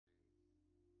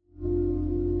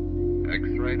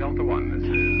X-ray Delta 1, this is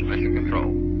Mission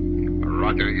Control.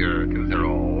 Roger, you're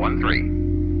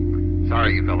 2013.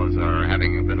 Sorry you fellas are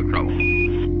having a bit of trouble.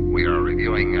 We are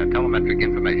reviewing telemetric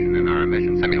information in our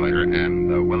mission simulator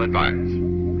and will advise.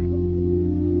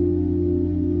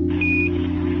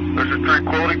 This is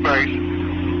Tranquility Base.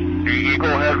 The Eagle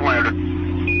has landed.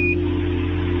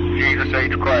 Jesus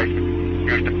H. Christ.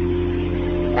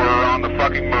 Houston. We're on the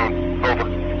fucking moon. Over.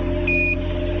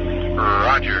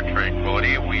 Roger,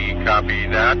 Tranquility. We copy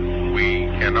that. We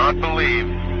cannot believe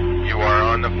you are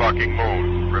on the fucking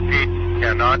moon. Repeat,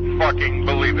 cannot fucking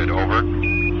believe it. Over.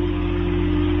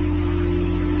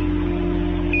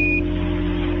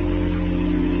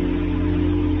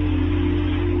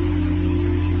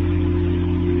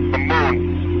 The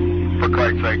moon, for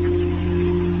Christ's sake.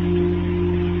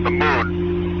 The moon.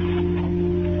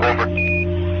 Over.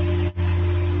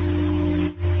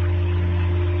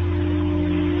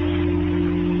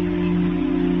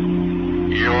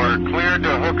 You're cleared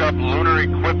to hook up lunar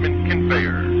equipment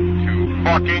conveyor to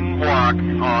fucking walk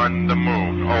on the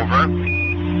moon. Over.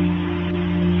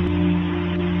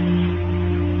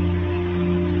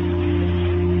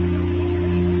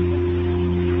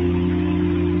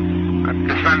 I'm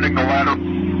descending the ladder.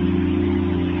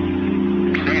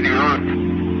 See the Earth.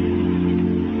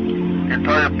 The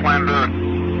entire planet Earth.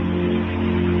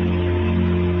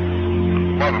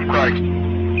 Love of Christ.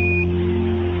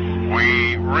 We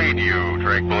read you,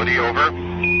 Tranquility. Over.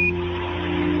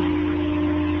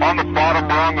 On the bottom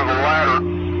rung of the ladder.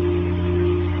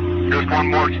 Just one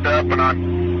more step and I'm...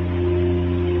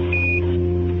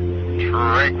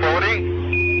 Tranquility.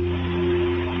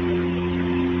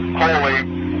 Holy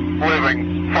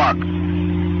living fuck.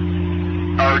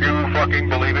 Are you fucking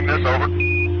believing this? Over.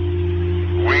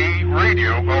 We read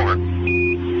you. Over.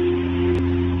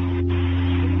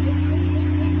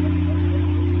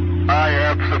 I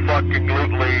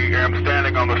abso-fucking-lutely am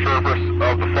standing on the surface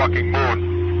of the fucking moon.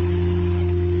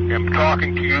 Am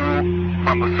talking to you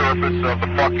from the surface of the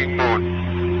fucking moon.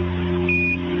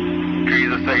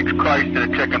 Jesus H. Christ in a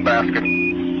chicken basket.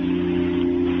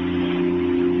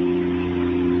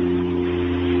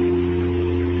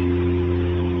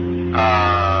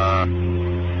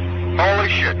 Holy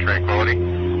shit, Tranquility.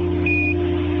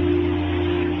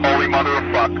 Holy mother of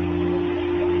fuck.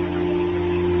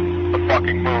 The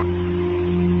fucking moon.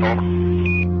 Over.